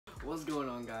What's going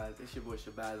on, guys? It's your boy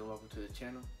Shabazz and welcome to the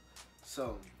channel.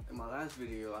 So, in my last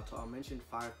video, I mentioned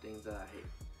 5 things that I hate.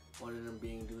 One of them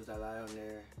being dudes that lie on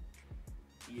there,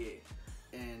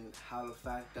 and how the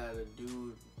fact that a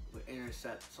dude would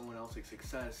intercept someone else's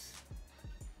success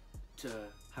to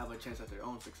have a chance at their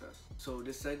own success. So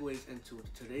this segues into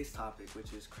today's topic,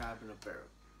 which is crab in a barrel.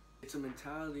 It's a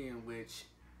mentality in which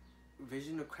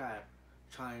vision a crab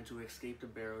trying to escape the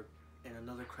barrel and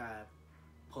another crab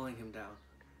pulling him down.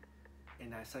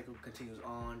 And that cycle continues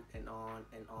on and on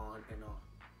and on and on.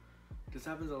 This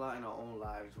happens a lot in our own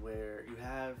lives where you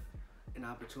have an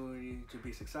opportunity to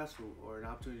be successful or an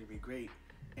opportunity to be great,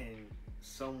 and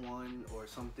someone or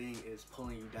something is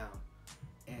pulling you down.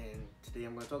 And today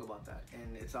I'm going to talk about that.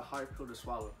 And it's a hard pill to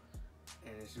swallow.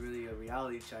 And it's really a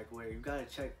reality check where you got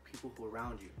to check people who are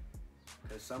around you.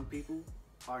 Because some people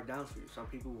are down for you. Some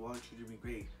people want you to be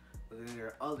great. But then there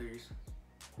are others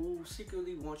who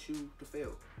secretly want you to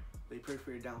fail. They pray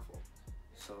for your downfall.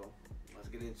 So let's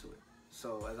get into it.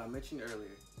 So as I mentioned earlier,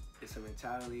 it's a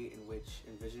mentality in which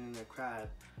envisioning a crab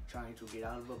trying to get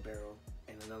out of a barrel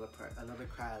and another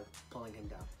crab pulling him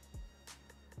down.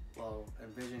 Well,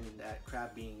 envision that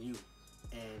crab being you,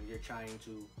 and you're trying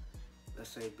to, let's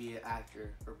say, be an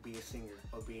actor or be a singer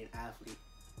or be an athlete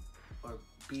or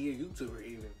be a YouTuber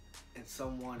even, and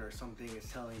someone or something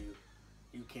is telling you,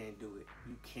 you can't do it.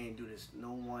 You can't do this.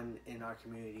 No one in our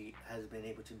community has been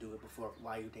able to do it before.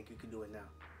 Why you think you can do it now?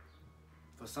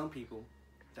 For some people,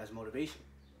 that's motivation.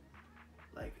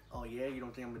 Like, oh yeah, you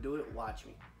don't think I'm gonna do it? Watch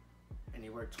me. And they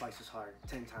work twice as hard,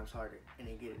 10 times harder, and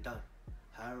they get it done.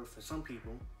 However, for some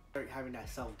people, having that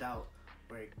self-doubt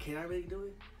where, can I really do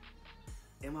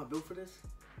it? Am I built for this?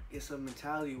 It's a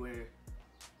mentality where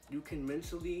you can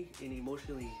mentally and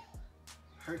emotionally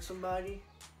hurt somebody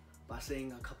by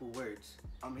saying a couple words.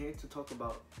 I'm here to talk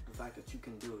about the fact that you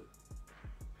can do it.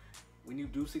 When you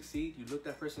do succeed, you look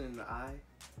that person in the eye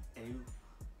and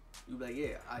you be like,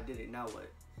 yeah, I did it, now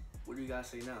what? What do you guys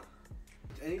say now?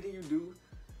 Anything you do,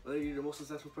 whether you're the most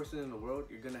successful person in the world,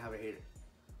 you're gonna have a hater.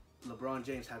 LeBron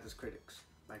James has his critics.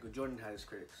 Michael Jordan has his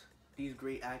critics. These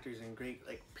great actors and great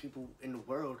people in the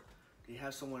world, they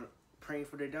have someone praying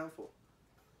for their downfall.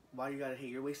 Why you gotta hate?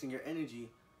 You're wasting your energy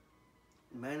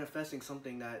manifesting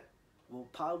something that will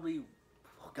probably,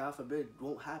 God forbid,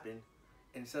 won't happen,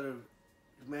 instead of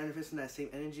manifesting that same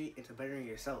energy into bettering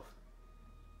yourself.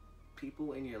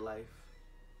 People in your life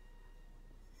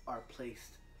are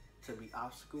placed to be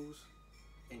obstacles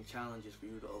and challenges for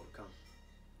you to overcome.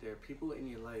 There are people in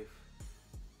your life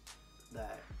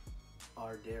that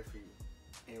are there for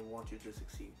you and want you to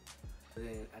succeed. But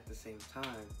then at the same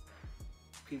time,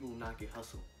 people will not get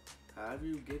hustled. However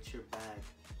you get your bag,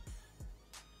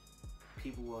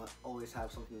 people will always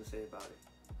have something to say about it.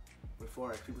 With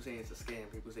Forex, people say it's a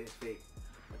scam, people say it's fake,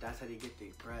 but that's how they get their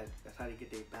bread, that's how they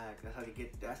get their bag,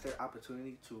 that's their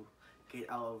opportunity to get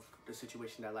out of the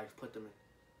situation that life put them in.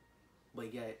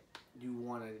 But yet, you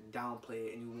want to downplay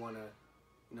it and you want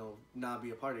to, not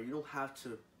be a part of it. You don't have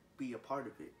to be a part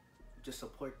of it. Just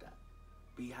support that.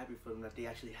 Be happy for them that they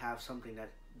actually have something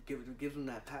that gives them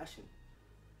that passion.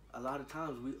 A lot of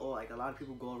times a lot of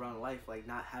people go around life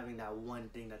not having that one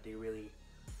thing that they really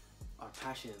are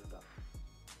passionate about.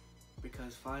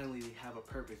 Because finally they have a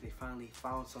purpose. They finally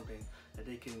found something that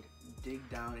they can dig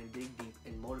down and dig deep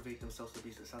and motivate themselves to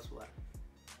be successful at.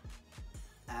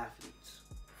 Athletes,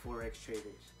 Forex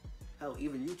traders, hell,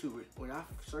 even YouTubers. When I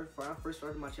first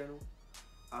started my channel,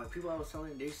 people I was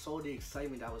telling, they saw the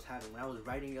excitement that I was having. When I was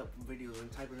writing up videos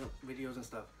and typing up videos and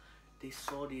stuff, they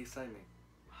saw the excitement.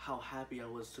 How happy I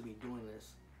was to be doing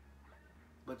this.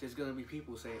 But there's gonna be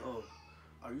people saying, oh,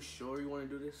 are you sure you wanna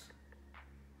do this?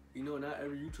 Not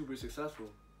every YouTuber is successful.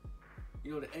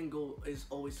 The end goal is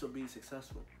always to be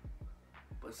successful.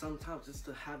 But sometimes it's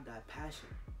to have that passion.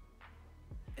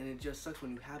 And it just sucks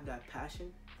when you have that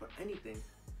passion for anything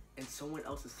and someone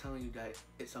else is telling you that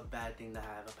it's a bad thing to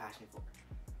have a passion for.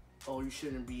 Oh, you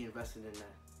shouldn't be invested in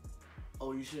that.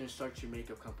 Oh, you shouldn't start your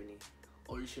makeup company.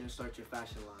 Oh, you shouldn't start your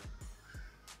fashion line.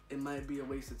 It might be a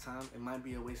waste of time, it might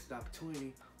be a wasted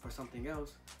opportunity for something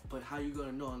else, but how you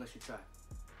gonna know unless you try?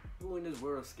 People in this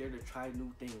world are scared to try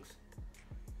new things.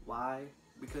 Why?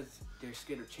 Because they're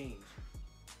scared of change.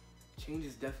 Change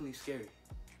is definitely scary.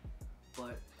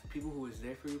 But people who is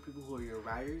there for you, people who are your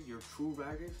riders, your true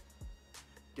riders,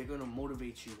 they're gonna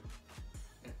motivate you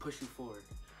and push you forward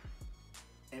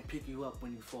and pick you up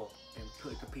when you fall and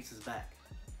put the pieces back.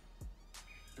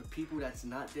 The people that's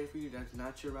not there for you, that's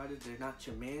not your riders, they're not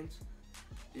your mans,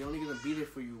 they're only gonna be there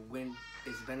for you when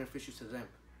it's beneficial to them.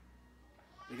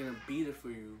 They're gonna be there for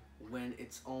you when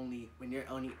you're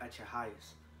only at your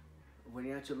highest. When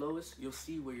you're at your lowest, you'll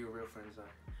see where your real friends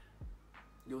are.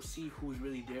 you'll see who's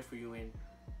really there for you and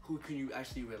who can you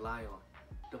actually rely on.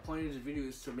 The point of this video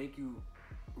is to make you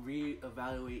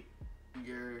reevaluate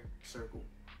your circle.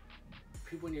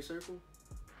 People in your circle,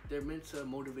 they're meant to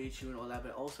motivate you and all that,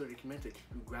 but also they're meant to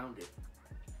keep you grounded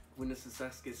when the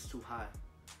success gets too high,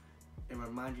 and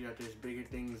remind you that there's bigger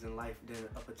things in life than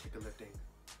a particular thing.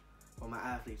 For my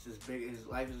athletes,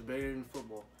 life is bigger than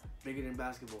football, bigger than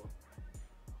basketball.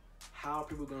 How are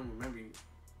people gonna remember you?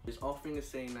 There's often a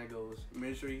saying that goes,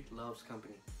 misery loves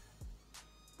company.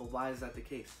 But why is that the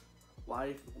case?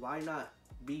 Why not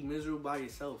be miserable by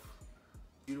yourself?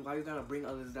 Why you gotta bring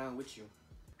others down with you?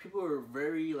 People are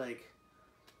very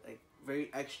very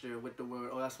extra with the word,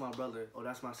 oh that's my brother, oh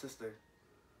that's my sister.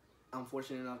 I'm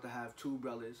fortunate enough to have 2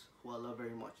 brothers who I love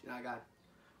very much. And I got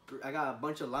a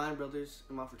bunch of line brothers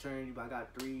in my fraternity, but I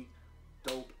got 3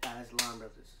 dope ass line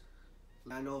brothers.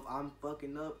 And I know if I'm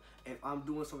fucking up, if I'm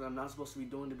doing something I'm not supposed to be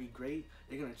doing to be great,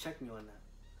 they're gonna check me on that.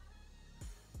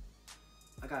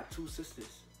 I got 2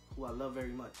 sisters who I love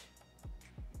very much.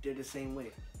 They're the same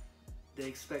way. They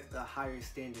expect a higher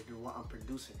standard than what I'm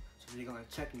producing, so they're gonna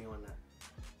check me on that.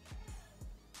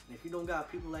 And if you don't got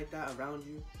people like that around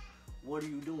you, what are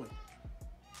you doing?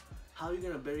 How are you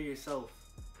gonna better yourself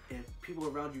if people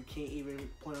around you can't even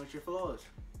point out your flaws?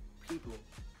 People,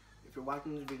 if you're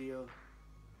watching this video,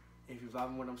 if you're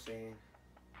vibing what I'm saying,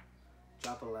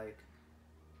 drop a like,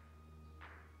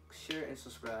 share and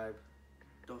subscribe.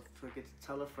 Don't forget to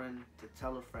tell a friend to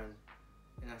tell a friend,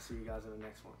 and I'll see you guys in the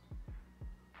next one.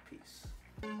 Peace.